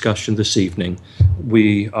this discussion this evening.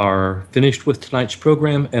 We are finished with tonight's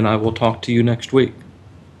program, and I will talk to you next week.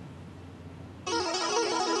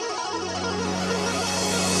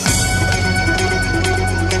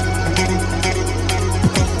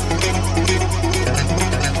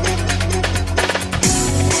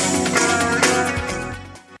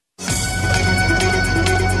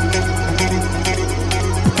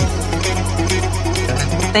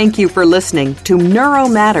 Thank you for listening to Neuro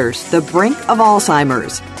Matters, the brink of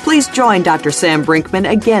Alzheimer's. Please join Dr. Sam Brinkman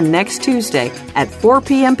again next Tuesday at 4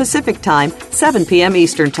 p.m. Pacific Time, 7 p.m.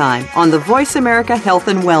 Eastern Time on the Voice America Health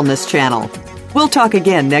and Wellness Channel. We'll talk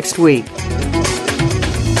again next week.